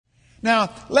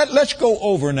Now, let's go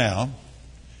over now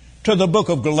to the book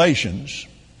of Galatians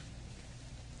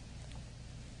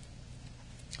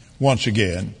once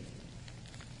again.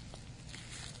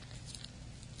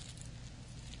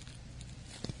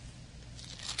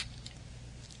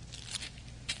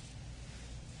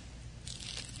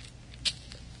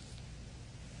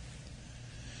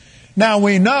 Now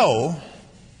we know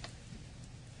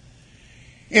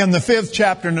in the 5th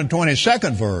chapter and the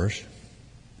 22nd verse,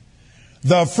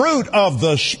 the fruit of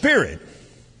the Spirit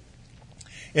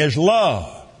is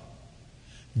love,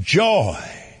 joy,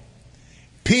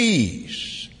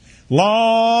 peace,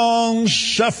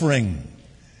 long-suffering,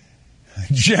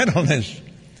 gentleness,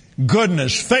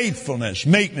 goodness, faithfulness,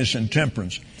 meekness, and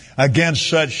temperance. Against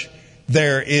such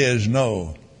there is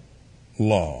no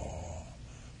law.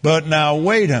 But now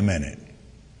wait a minute.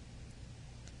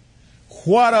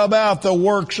 What about the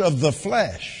works of the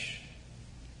flesh?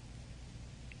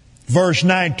 Verse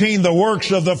 19, the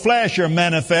works of the flesh are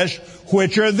manifest,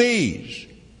 which are these.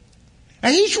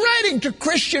 And he's writing to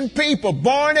Christian people,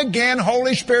 born again,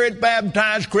 Holy Spirit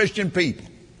baptized Christian people.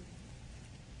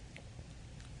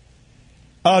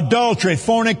 Adultery,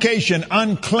 fornication,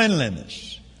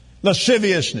 uncleanliness,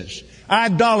 lasciviousness,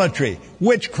 idolatry,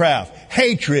 witchcraft,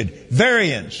 hatred,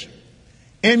 variance,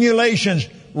 emulations,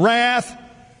 wrath,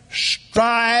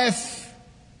 strife,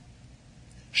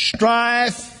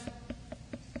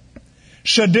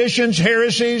 seditions,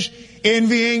 heresies,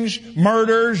 envyings,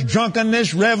 murders,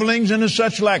 drunkenness, revelings, and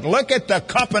such like. Look at the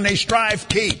company strife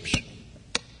keeps.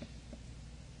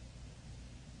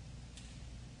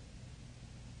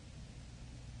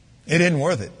 It isn't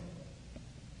worth it.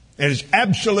 It is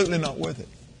absolutely not worth it.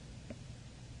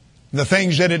 The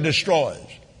things that it destroys.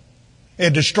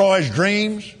 It destroys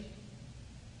dreams.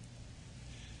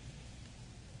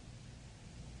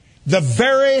 The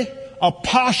very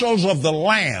apostles of the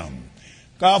Lamb,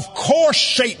 of course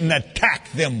Satan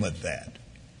attacked them with that.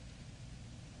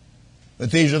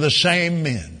 But these are the same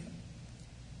men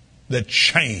that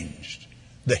changed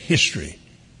the history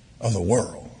of the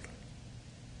world.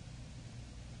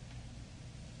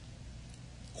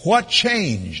 What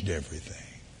changed everything?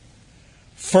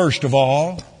 First of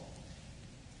all,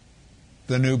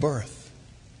 the new birth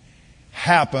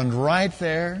happened right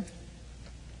there.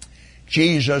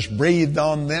 Jesus breathed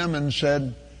on them and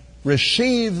said,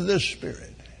 receive the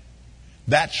Spirit.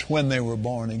 That's when they were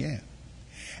born again.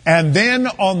 And then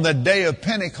on the day of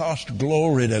Pentecost,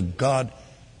 glory to God,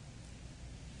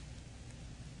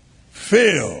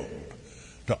 filled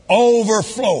to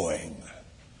overflowing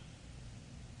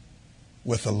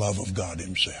with the love of God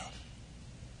Himself.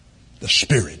 The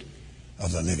Spirit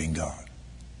of the living God.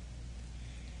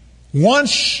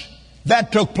 Once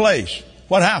that took place,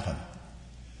 what happened?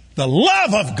 The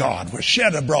love of God was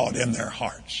shed abroad in their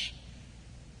hearts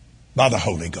by the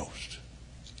Holy Ghost.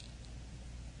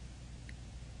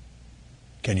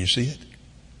 Can you see it?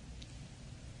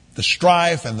 The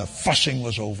strife and the fussing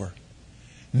was over.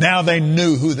 Now they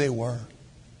knew who they were.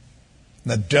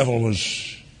 The devil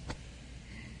was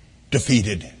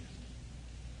defeated.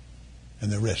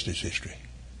 And the rest is history.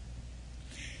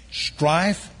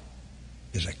 Strife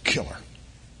is a killer.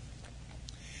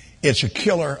 It's a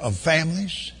killer of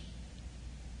families.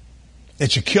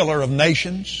 It's a killer of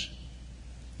nations.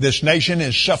 This nation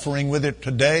is suffering with it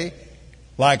today.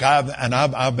 I've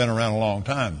been around a long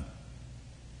time.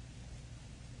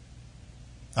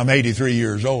 I'm 83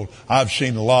 years old. I've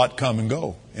seen a lot come and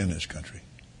go in this country.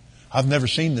 I've never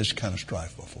seen this kind of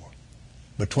strife before.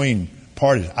 Between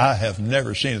parties, I have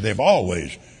never seen it. They've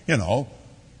always,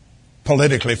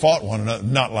 politically fought one another.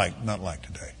 Not like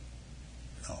today.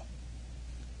 No.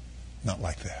 Not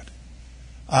like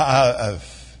that.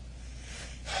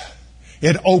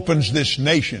 It opens this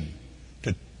nation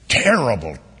to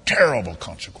terrible, terrible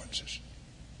consequences.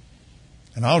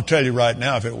 And I'll tell you right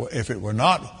now, if it were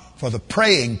not for the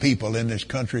praying people in this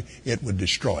country, it would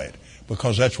destroy it.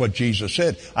 Because that's what Jesus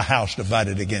said. A house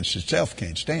divided against itself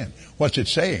can't stand. What's it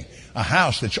saying? A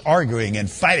house that's arguing and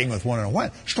fighting with one another.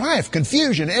 What? Strife,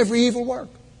 confusion, every evil work.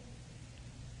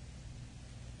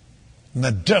 And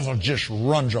the devil just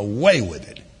runs away with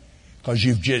it. Because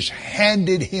you've just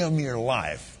handed him your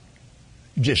life.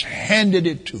 You just handed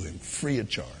it to him free of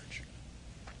charge.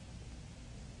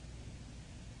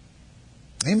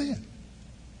 Amen.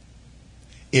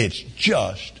 It's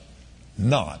just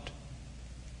not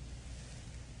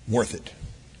worth it.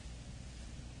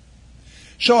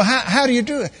 So how do you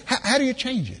do it? How do you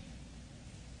change it?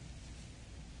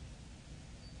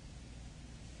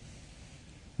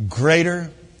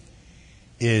 Greater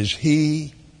is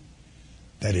He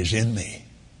that is in me.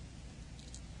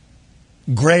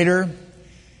 Greater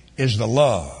is the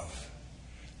love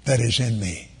that is in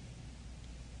me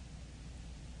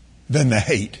than the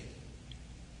hate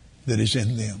that is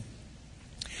in them.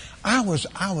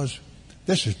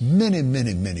 This is many,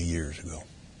 many, many years ago.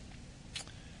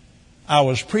 I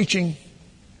was preaching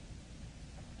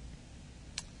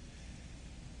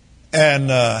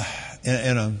and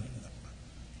in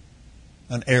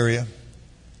an area,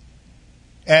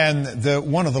 and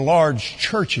one of the large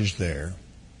churches there,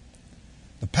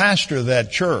 the pastor of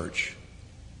that church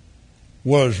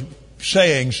was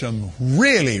saying some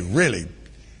really, really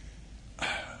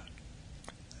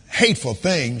hateful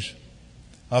things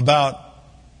about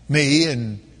me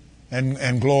and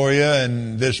Gloria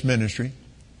and this ministry.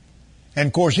 And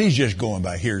of course, he's just going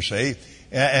by hearsay.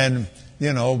 And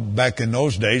you know, back in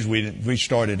those days, we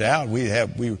started out. We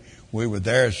were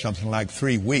there something like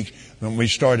 3 weeks when we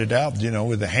started out. You know,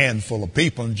 with a handful of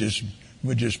people, and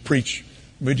we just preach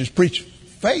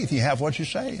faith. You have what you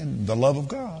say and the love of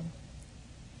God.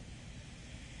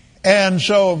 And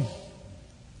so,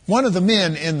 one of the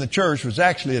men in the church was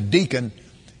actually a deacon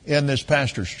in this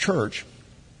pastor's church.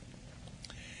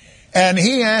 And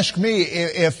he asked me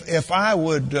if I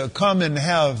would come and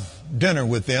have dinner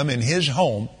with them in his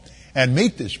home and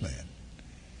meet this man.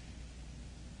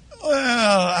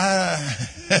 Well,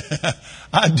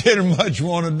 I didn't much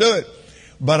want to do it,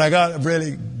 but I got a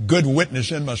really good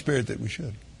witness in my spirit that we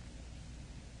should.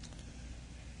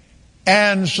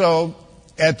 And so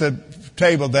at the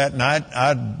table that night,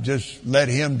 I just let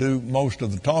him do most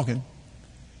of the talking.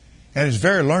 And he's a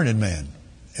very learned man.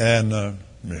 And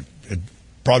it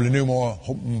probably knew more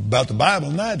about the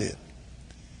Bible than I did.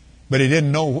 But he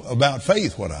didn't know about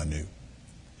faith what I knew.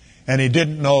 And he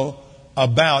didn't know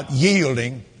about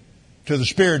yielding to the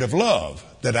spirit of love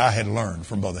that I had learned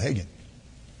from Brother Hagin.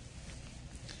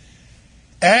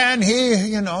 And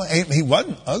he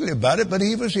wasn't ugly about it, but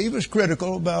he was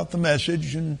critical about the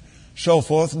message and so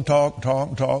forth, and talk.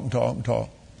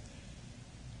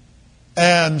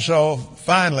 And so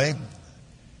finally,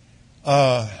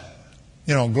 Gloria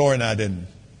and I didn't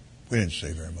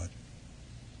say very much.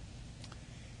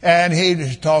 And he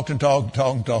just talked.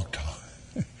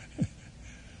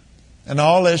 And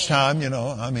all this time,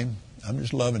 I'm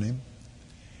just loving him.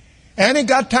 And it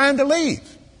got time to leave.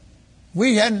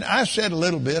 I said a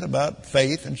little bit about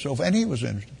faith and so forth, and he was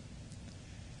interested.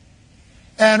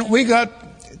 And we got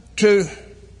to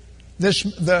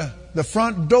the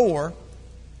front door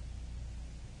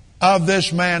of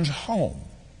this man's home.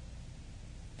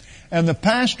 And the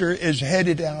pastor is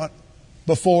headed out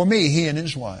before me, he and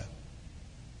his wife.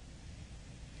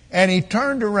 And he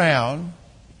turned around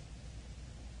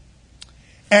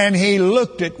and he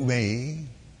looked at me,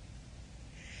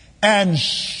 and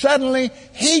suddenly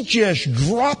he just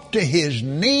dropped to his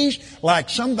knees like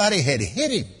somebody had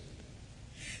hit him.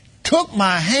 Took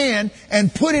my hand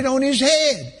and put it on his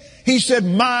head. He said,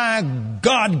 "My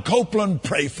God, Copeland,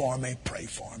 pray for me, pray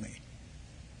for me."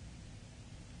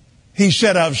 He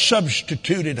said, "I've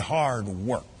substituted hard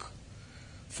work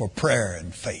for prayer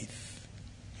and faith."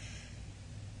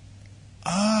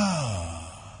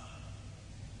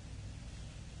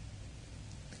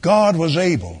 God was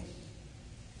able.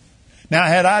 Now,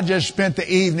 had I just spent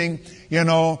the evening,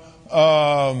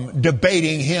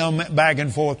 debating him back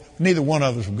and forth, neither one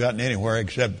of us would have gotten anywhere,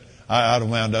 except I'd have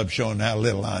wound up showing how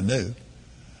little I knew.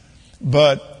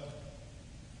 But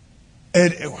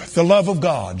the love of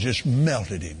God just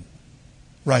melted him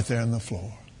right there on the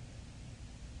floor.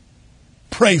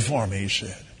 "Pray for me," he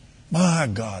said. "My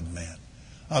God, man,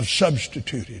 I've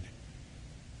substituted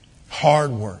hard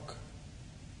work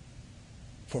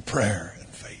for prayer and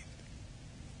faith."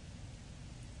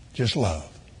 Just love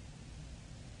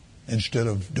instead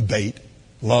of debate.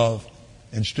 Love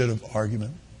instead of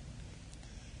argument.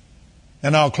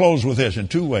 And I'll close with this in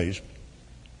two ways.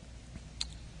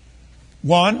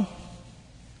 One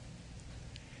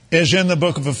is in the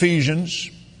book of Ephesians.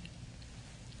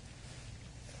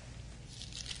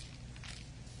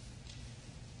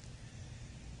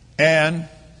 And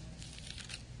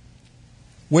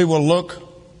we will look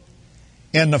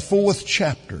in the 4th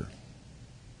chapter.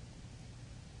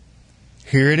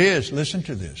 Here it is. Listen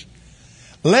to this.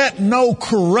 "Let no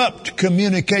corrupt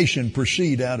communication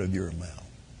proceed out of your mouth."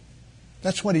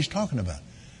 That's what he's talking about.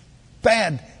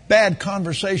 Bad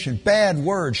conversation, bad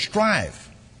words, strife.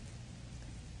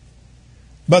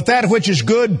 "But that which is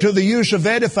good to the use of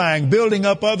edifying, building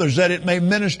up others, that it may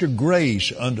minister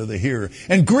grace unto the hearer.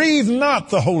 And grieve not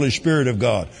the Holy Spirit of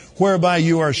God, whereby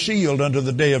you are sealed unto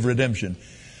the day of redemption.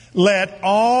 Let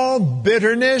all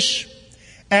bitterness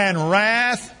and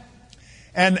wrath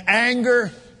and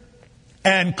anger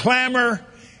and clamor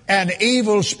and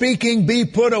evil speaking be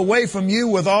put away from you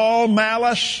with all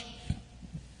malice.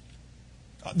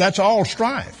 That's all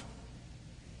strife.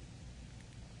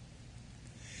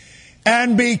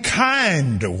 And be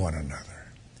kind to one another,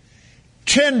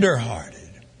 tender-hearted,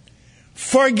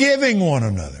 forgiving one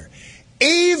another,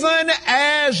 even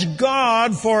as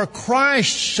God, for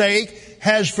Christ's sake,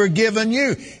 has forgiven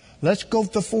you. Let's go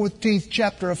to the 14th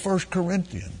chapter of 1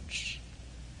 Corinthians.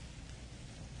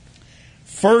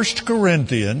 1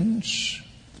 Corinthians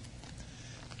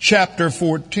chapter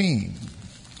 14.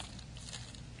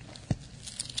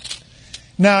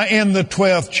 Now, in the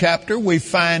 12th chapter, we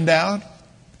find out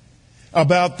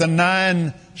about the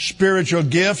 9 spiritual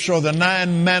gifts, or the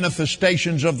 9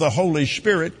 manifestations of the Holy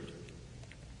Spirit.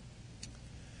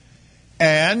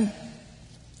 And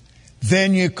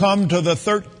then you come to the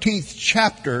 13th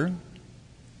chapter,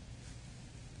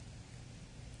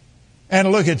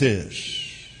 and look at this.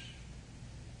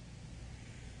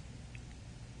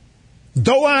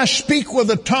 Though I speak with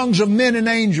the tongues of men and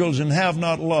angels and have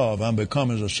not love, I'm become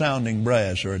as a sounding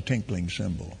brass or a tinkling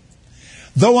cymbal.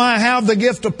 Though I have the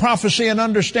gift of prophecy and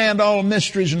understand all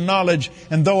mysteries and knowledge,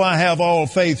 and though I have all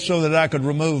faith so that I could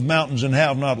remove mountains and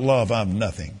have not love, I'm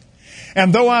nothing.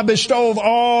 And though I bestow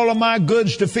all of my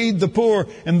goods to feed the poor,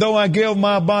 and though I give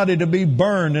my body to be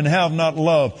burned and have not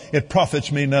love, it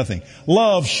profits me nothing.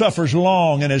 Love suffers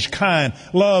long and is kind.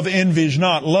 Love envies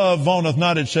not. Love vaunteth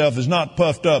not itself, is not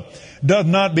puffed up, doth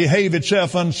not behave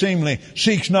itself unseemly,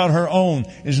 seeks not her own,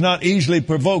 is not easily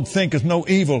provoked, thinketh no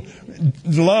evil.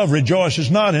 Love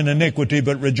rejoices not in iniquity,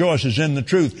 but rejoices in the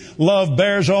truth. Love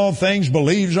bears all things,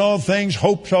 believes all things,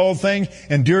 hopes all things,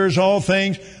 endures all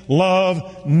things.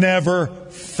 Love never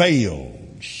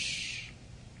fails.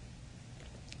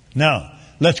 Now,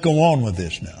 let's go on with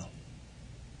this now.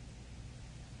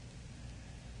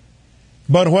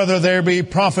 But whether there be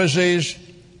prophecies,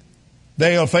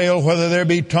 they'll fail. Whether there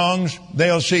be tongues,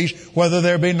 they'll cease. Whether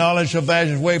there be knowledge of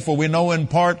vast way, for we know in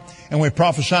part, and we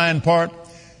prophesy in part.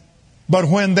 But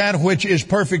when that which is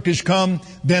perfect is come,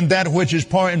 then that which is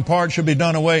in part shall be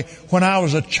done away. When I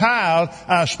was a child,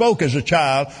 I spoke as a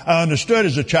child. I understood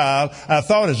as a child. I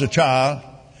thought as a child.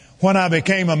 When I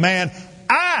became a man,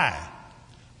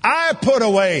 I put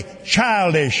away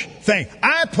childish things.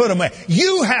 I put them away.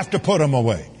 You have to put them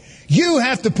away. You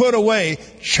have to put away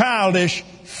childish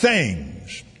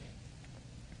things.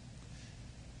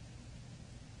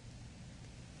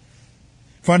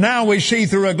 For now we see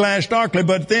through a glass darkly,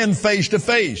 but then face to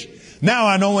face. Now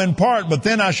I know in part, but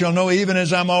then I shall know even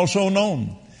as I'm also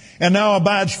known. And now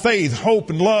abides faith, hope,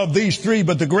 and love, these 3,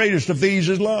 but the greatest of these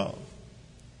is love.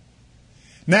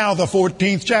 Now the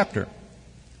 14th chapter.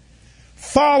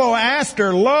 Follow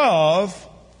after love.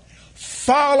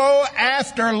 Follow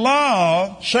after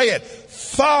love. Say it.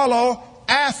 Follow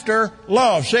after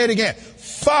love. Say it again.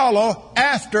 Follow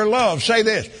after love. Say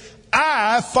this.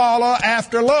 I follow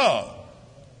after love.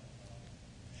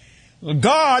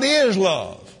 God is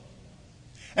love.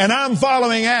 And I'm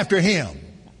following after Him.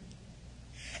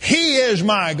 He is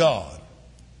my God.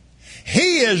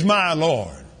 He is my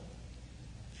Lord.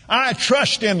 I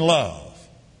trust in love.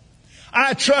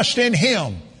 I trust in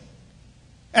Him.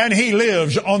 And He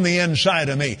lives on the inside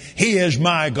of me. He is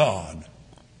my God.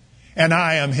 And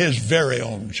I am His very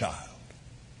own child.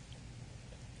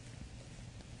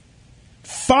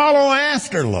 Follow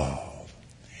after love.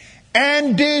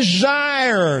 And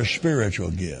desire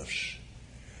spiritual gifts.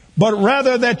 But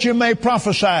rather that you may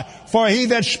prophesy. For he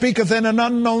that speaketh in an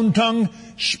unknown tongue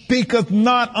speaketh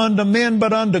not unto men,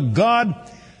 but unto God.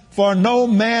 For no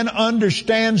man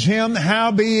understands him.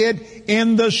 Howbeit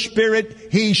in the Spirit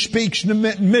he speaks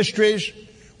mysteries.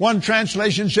 One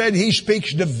translation said he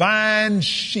speaks divine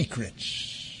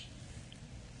secrets.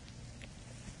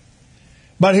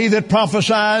 But he that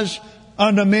prophesies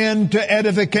unto men to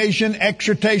edification,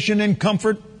 exhortation, and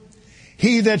comfort.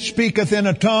 He that speaketh in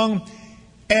a tongue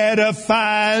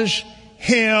edifies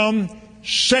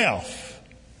himself.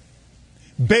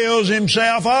 Builds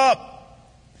himself up.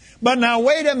 But now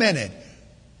wait a minute.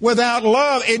 Without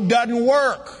love, it doesn't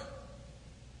work.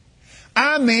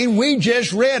 I mean, we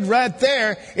just read right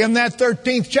there in that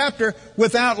 13th chapter,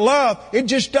 without love, it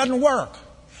just doesn't work.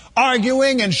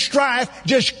 Arguing and strife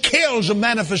just kills the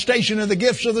manifestation of the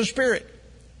gifts of the Spirit.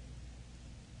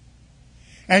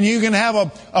 And you can have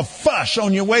a fuss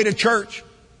on your way to church.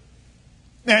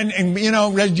 And you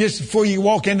know, just before you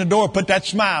walk in the door, put that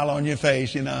smile on your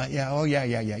face, you know. Yeah.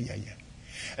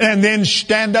 And then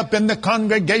stand up in the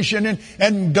congregation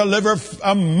and deliver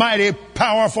a mighty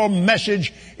powerful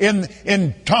message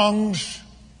in tongues.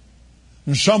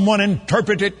 And someone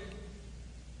interpret it.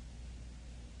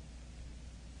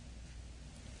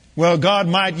 Well, God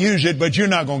might use it, but you're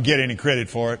not going to get any credit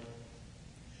for it.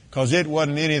 Because it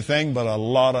wasn't anything but a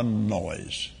lot of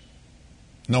noise.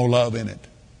 No love in it.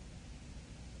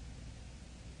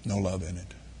 No love in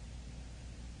it.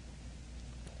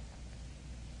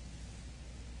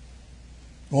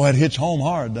 Boy, it hits home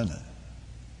hard, doesn't it?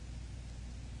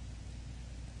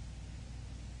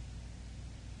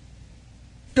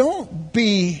 Don't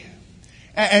be,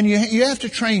 and you have to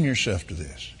train yourself to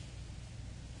this.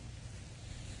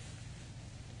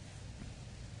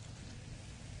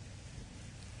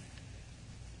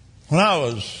 When I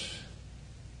was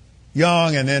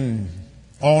young and then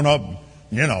on up,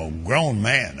 grown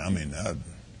man,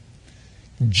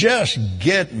 just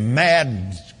get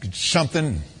mad at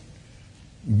something,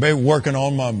 be working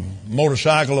on my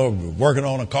motorcycle or working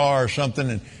on a car or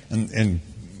something and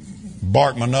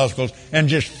bark my knuckles and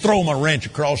just throw my wrench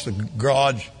across the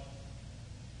garage.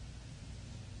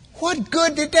 What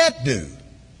good did that do?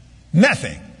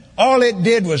 Nothing. All it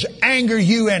did was anger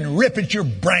you and rip at your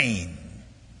brain.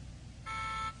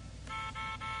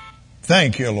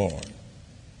 Thank you, Lord.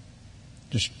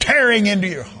 Just tearing into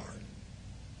your heart.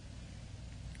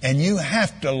 And you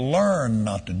have to learn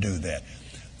not to do that.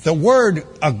 The word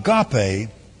agape,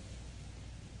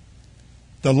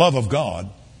 the love of God,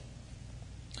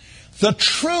 the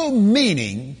true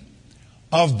meaning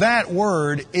of that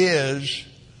word is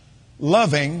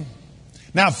loving.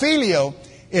 Now, phileo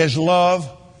is love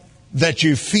that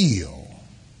you feel.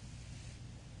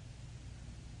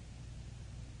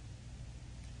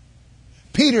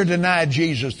 Peter denied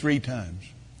Jesus 3 times.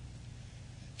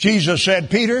 Jesus said,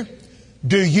 Peter,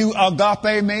 do you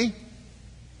agape me?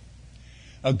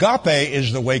 Agape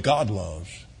is the way God loves.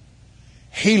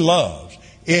 He loves.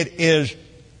 It is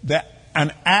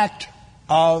an act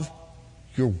of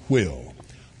your will.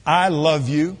 I love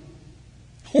you,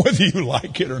 whether you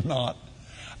like it or not.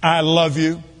 I love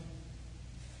you.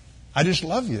 I just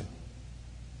love you.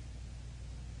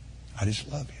 I just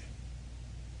love you.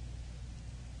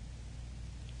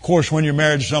 Of course, when you're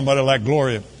married to somebody like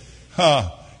Gloria,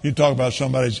 you talk about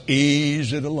somebody that's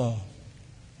easy to love.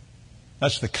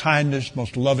 That's the kindest,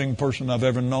 most loving person I've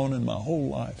ever known in my whole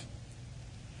life.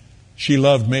 She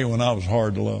loved me when I was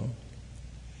hard to love.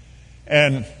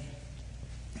 And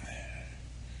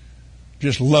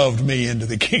just loved me into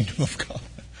the kingdom of God.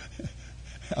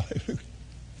 Hallelujah.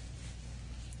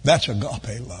 That's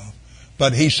agape love.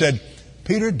 But he said,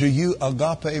 Peter, do you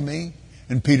agape me?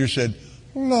 And Peter said,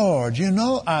 Lord,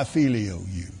 I phileo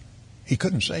you. He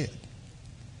couldn't say it.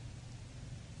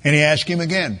 And he asked him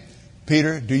again,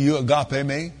 Peter, do you agape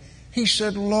me? He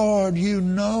said, Lord, I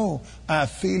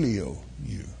phileo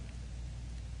you.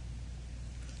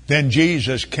 Then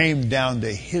Jesus came down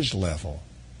to his level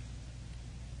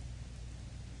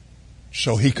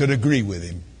so he could agree with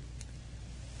him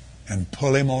and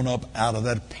pull him on up out of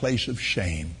that place of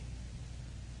shame.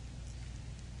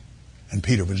 And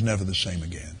Peter was never the same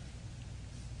again.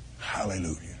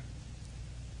 Hallelujah.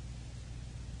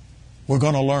 We're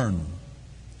going to learn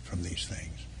from these things.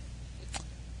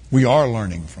 We are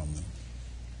learning from them.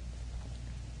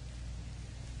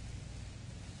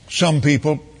 Some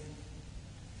people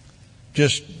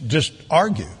just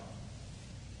argue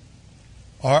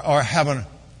or have a...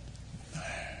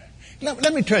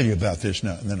 Let me tell you about this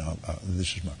now, and then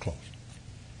this is my close.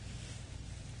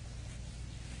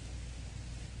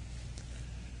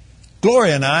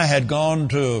 Gloria and I had gone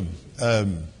to, I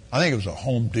think it was a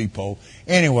Home Depot.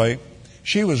 Anyway,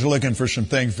 she was looking for some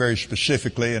things very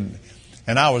specifically, and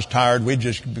I was tired. We'd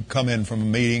just come in from a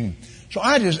meeting. So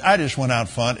I just went out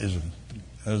front. It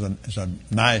was a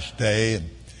nice day, and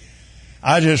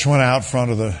I just went out front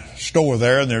of the store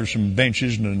there, and there were some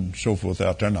benches and so forth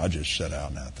out there, and I just sat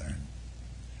out there.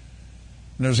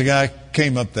 And there was a guy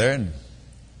came up there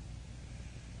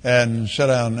and sat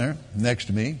down there next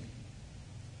to me.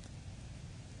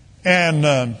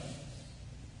 And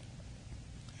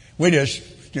we just,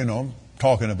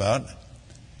 talking about it.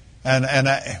 And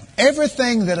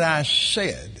everything that I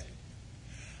said,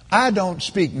 I don't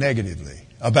speak negatively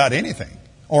about anything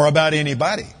or about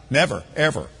anybody. Never,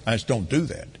 ever. I just don't do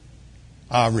that.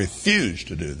 I refuse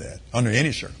to do that under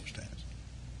any circumstance.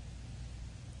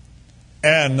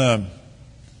 And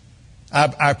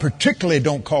I particularly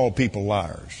don't call people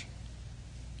liars.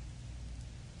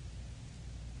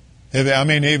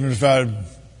 Even if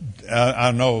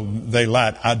I know they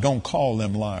lied, I don't call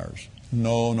them liars.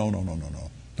 No.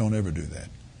 Don't ever do that.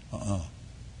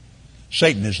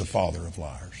 Satan is the father of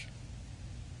liars.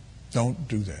 Don't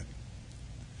do that.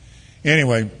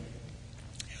 Anyway,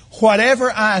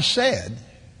 whatever I said,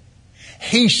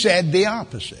 he said the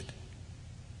opposite.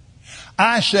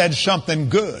 I said something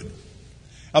good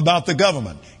about the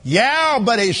government. Yeah,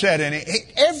 but he said, and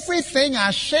everything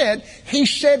I said, he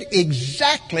said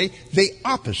exactly the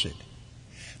opposite.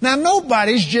 Now,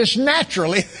 nobody's just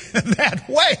naturally that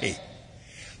way.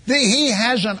 He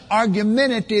has an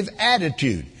argumentative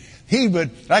attitude. He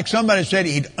would, like somebody said,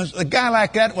 a guy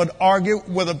like that would argue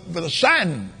with a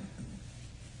sign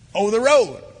over the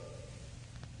road.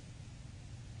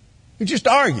 He'd just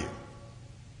argue.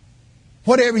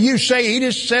 Whatever you say, he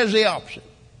just says the opposite.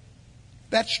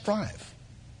 That's strife.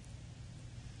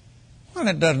 Well,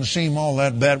 it doesn't seem all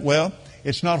that bad. Well,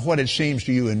 it's not what it seems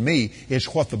to you and me. It's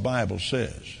what the Bible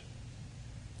says.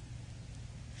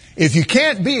 If you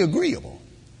can't be agreeable,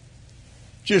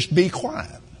 just be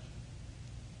quiet.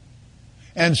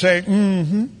 And say,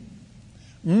 mm-hmm,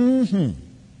 mm-hmm,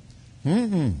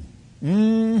 mm-hmm,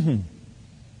 mm-hmm.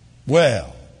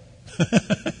 Well,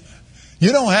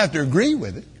 you don't have to agree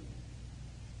with it.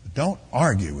 But don't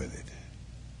argue with it.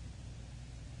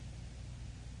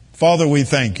 Father, we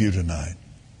thank you tonight.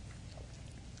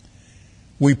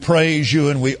 We praise you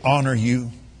and we honor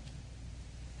you.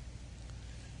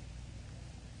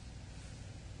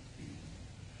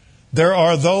 There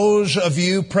are those of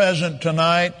you present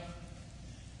tonight,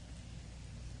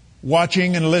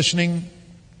 watching and listening.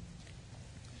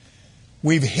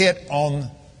 We've hit on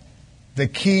the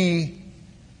key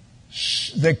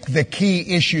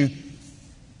issue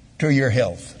to your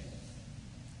health.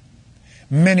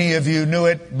 Many of you knew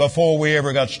it before we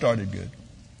ever got started good.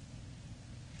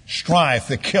 Strife,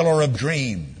 the killer of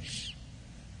dreams.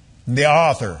 The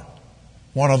author,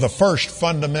 one of the first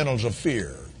fundamentals of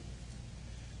fear.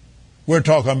 We're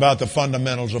talking about the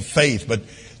fundamentals of faith, but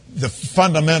the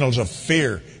fundamentals of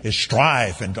fear is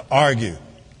strife and to argue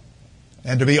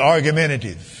and to be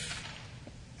argumentative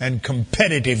and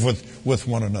competitive with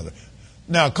one another.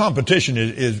 Now, competition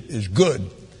is good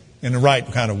in the right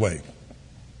kind of way.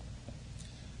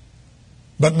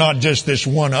 But not just this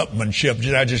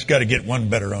one-upmanship. I just got to get one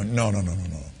better on. No.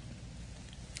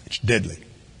 It's deadly.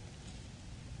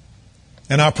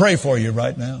 And I pray for you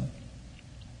right now.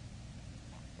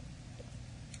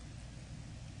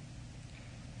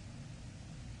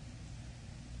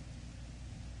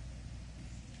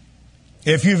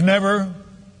 If you've never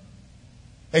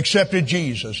accepted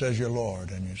Jesus as your Lord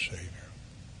and your Savior,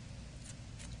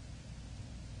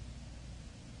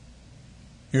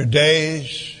 your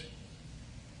days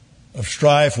of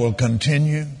strife will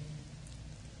continue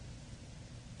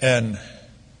and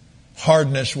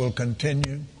hardness will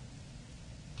continue.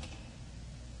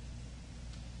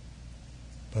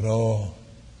 But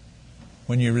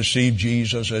when you receive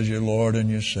Jesus as your Lord and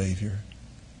your Savior,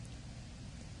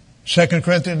 2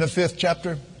 Corinthians, the 5th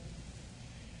chapter,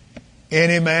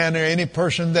 any man or any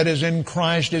person that is in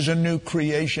Christ is a new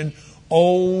creation.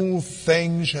 Old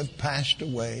things have passed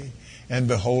away, and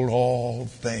behold, all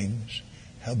things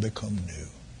have become new.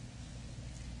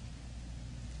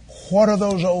 What are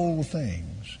those old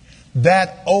things?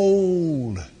 That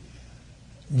old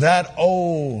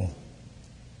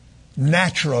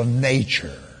natural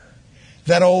nature,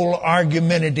 that old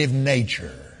argumentative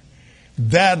nature,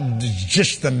 that's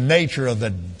just the nature of the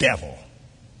devil.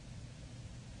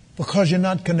 Because you're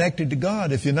not connected to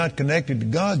God. If you're not connected to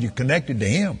God, you're connected to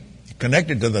him. You're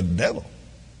connected to the devil.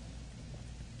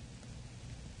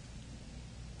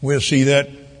 We'll see that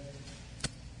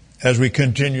as we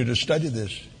continue to study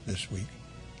this week.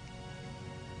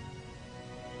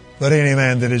 But any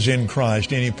man that is in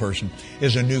Christ, any person,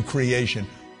 is a new creation.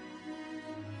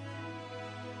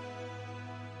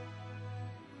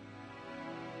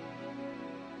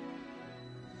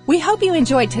 We hope you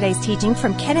enjoyed today's teaching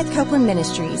from Kenneth Copeland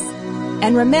Ministries.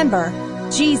 And remember,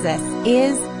 Jesus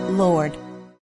is Lord.